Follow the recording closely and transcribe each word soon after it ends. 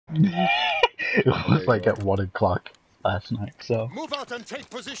It was like at 1 o'clock last night, so. Move out and take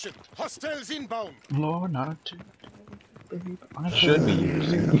position. Hostiles inbound. Lord, not to. I should be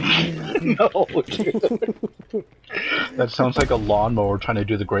using. No, dude. That sounds like a lawnmower trying to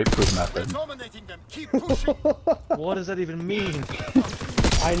do the grapefruit method. Dominating them. Keep pushing. What does that even mean?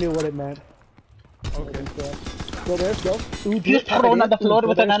 I knew what it meant. Okay. Go there, go. Ooh, do Just it, pop throw it it on the in. floor Ooh,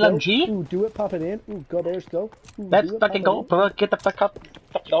 with go an there, go. LMG? Ooh, do it, pop it in. Ooh, go there, go. Ooh, Let's do it, fucking pop go, it bro. Get the fuck up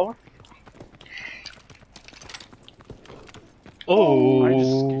the floor.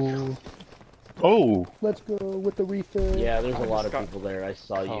 Oh. Oh. Let's go with the refill. Yeah, there's a lot of people there. I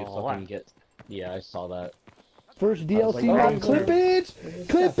saw you fucking get. Yeah, I saw that. First DLC like, map, clippage!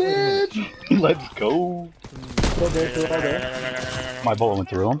 Clippage! Let's go. Go there, go there. My bullet went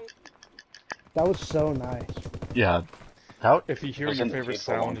through him. That was so nice. Yeah. How? If you hear was your in the favorite cave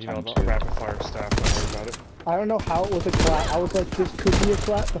for a long sound, you know, time, the too. rapid fire staff, don't worry about it. I don't know how it was a clap. I was like, this could be a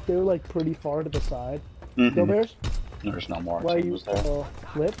clap, but they were like pretty far to the side. Go Bears? There's no more. Why are He you was there.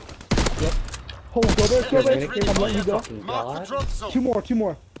 flip? Yep. Hold on, go Bears, go Bears! Dominican, I'm letting you go. Mark the drop zone. Two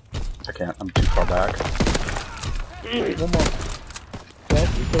more. I can't. I'm too far back. One more.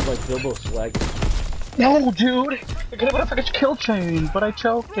 You feel like Bilbo swag. No, dude! I could have a fucking kill chain, but I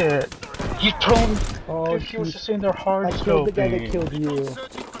choked it. He's prone. Oh, Dude, he was shoot. just saying they're hard I killed the guy that scoping. killed you,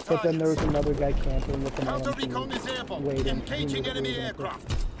 but then there was another guy camping with an Counter recon is LMG. airborne. Waiting. Engaging enemy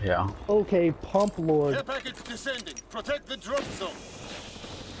aircraft. Yeah. Okay, pump lord. Air package descending. Protect the drop zone.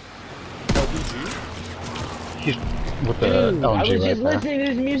 LBG? He's with the Dude, I LMG was just right there. listening to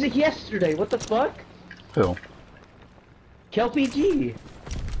his music yesterday. What the fuck? Who? KelpyG.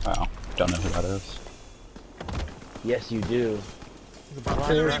 Oh, don't know who that is. Yes, you do.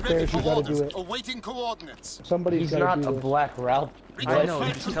 There's, you gotta do it. Awaiting coordinates. Somebody's He's gotta not do a this. black Ralph. I know,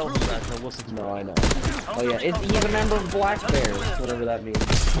 you just tell me that, no, listen to No, me. I know. Oh yeah, he's a member of Black Bears, whatever that means.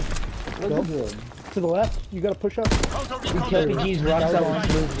 Listen to him. To the left, you gotta push up. Counter recon KelpyG's rocks out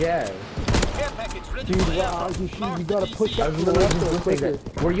with smooth jazz. air package ready Dude, for wow, airborne. you gotta push I up was to the literally left just or listening quicker. to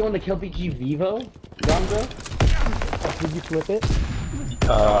that. Were you on the KelpyG Vivo, Gonzo? Did you flip it?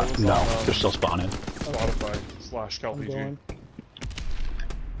 No, they're still spawning. Spotify / I'm KelpyG. going.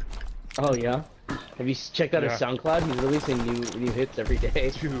 Oh yeah? Have you checked out his Yeah. SoundCloud? He's releasing new hits every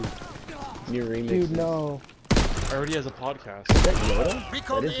day. Dude, New remixes. Dude, no. already has a podcast. Is that Yoda?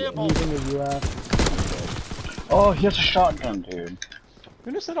 Recon That is airborne. Using a UF. Oh, he has a shotgun, dude. You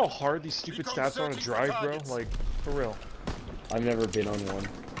understand how hard these stupid stats are to drive, bro? Like, for real. I've never been on one.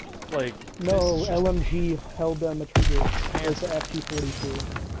 Like, No, this is just- LMG held down the trigger. It's the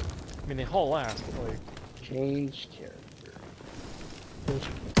FT-42. I mean, they haul ass, but like, Change character.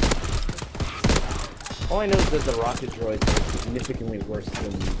 All I know is that the rocket droids are significantly worse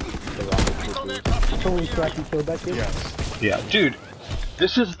than the rocket troopers. Holy crap, you killed that kid? yes. Yeah, dude.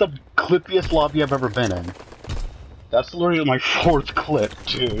 This is the clippiest lobby I've ever been in. That's literally my 4th clip,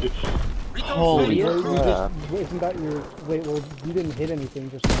 dude. Holy Wait, crap. isn't that your... Wait, well, you didn't hit anything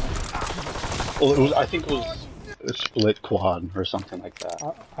just now. Well, it was. I think it was a split quad or something like that.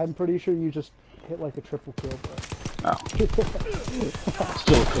 I'm pretty sure you just hit like a triple kill, but... No.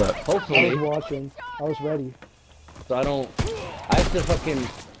 Still a clip. I Hopefully. was watching. I was ready. So I don't. I have to fucking.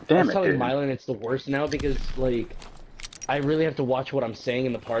 Damn I was it, telling dude. Mylan it's the worst now because like I really have to watch what I'm saying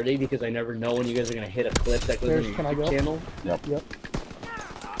in the party because I never know when you guys are gonna hit a clip that goes There's- on can your I go? YouTube channel. Yep.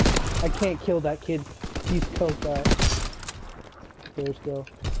 I can't kill that kid. He's coked out. There's go.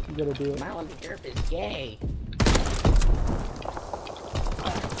 You gotta do it. Mylan the Derp is gay.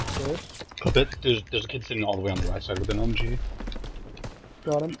 There's. Clip it. There's a kid sitting all the way on the right side with an MG.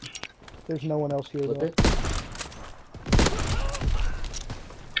 Got him. There's no one else here Flip though. it.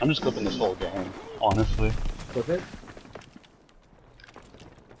 I'm just clipping this whole game, honestly. Flip it.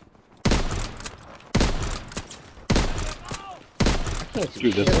 I can't see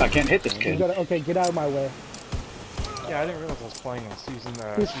Dude, shit. I can't hit this You kid. gotta, okay, get out of my way. Yeah, I didn't realize I was playing on season,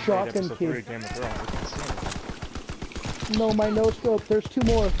 This season 8, shotgun episode 3 kid. of Game of Thrones. I can't see anything. No, my no scope. There's 2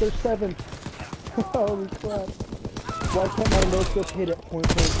 more. There's 7. Holy crap. Why can't my no scope hit at point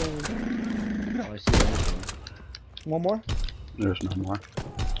blank range? Oh, I see that. One more? There's no more. Air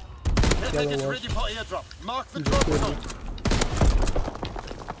there package was. ready for airdrop. Mark the You drop just zone.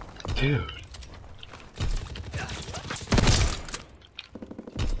 Dude.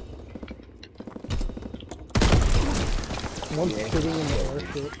 One's sitting in the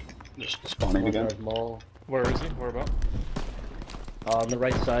airship. Just spawning again. Mall. Where is he? Where about? On the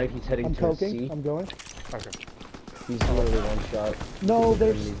right side, he's heading I'm to poking. C. I'm going. Okay. He's literally one shot. No,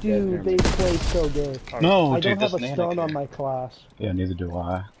 there's He's dead, dude. never They mind. play so good. No, I dude, don't have this a stun on Nana my class, Yeah, neither do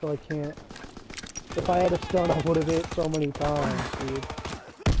I. so I can't. If I had a stun, I would have hit so many times, dude.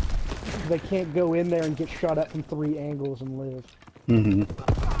 they can't go in there and get shot at from 3 angles and live. Mm-hmm.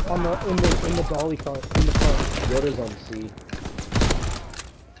 In the dolly cart, in the car. Yoda's on C.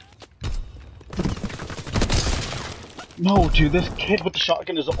 No, dude, this kid with the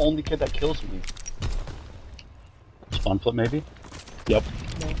shotgun is the only kid that kills me. Spawn flip, maybe? Yep.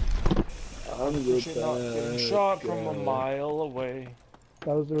 Should not getting shot from a mile away.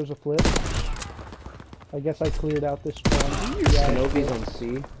 There was a flip. I guess I cleared out this spawn. Yeah, Shinobi's on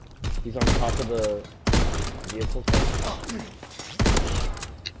C. He's on top of the vehicle.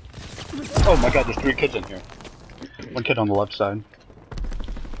 Oh my god, there's 3 kids in here. 1 kid on the left side.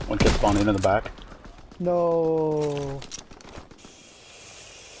 1 kid spawning in the back. No.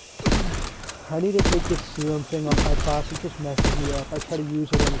 I need to take this serum thing on my class. It just messes me up. I try to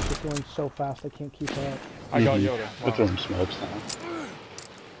use it and it's just going so fast I can't keep up. I got Yoda. They're throwing smokes now.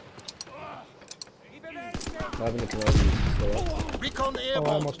 I'm having a Kenobi. Recon Oh, I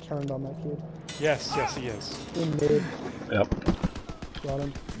airborne. almost turned on that kid. Yes, yes, he is. In mid. Yep. Got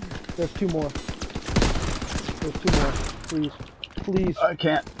him. There's 2 more. There's 2 more. Please. Please. I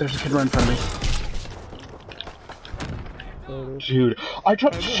can't. There's a kid right in front of me. There it is. Dude, I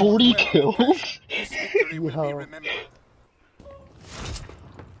dropped 40 kills? This victory will be Yo. remembered.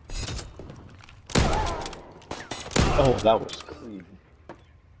 Oh, that was clean.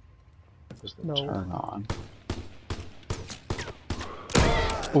 Was the No. turn on.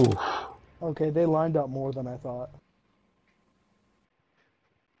 Oof. Okay, they lined up more than I thought.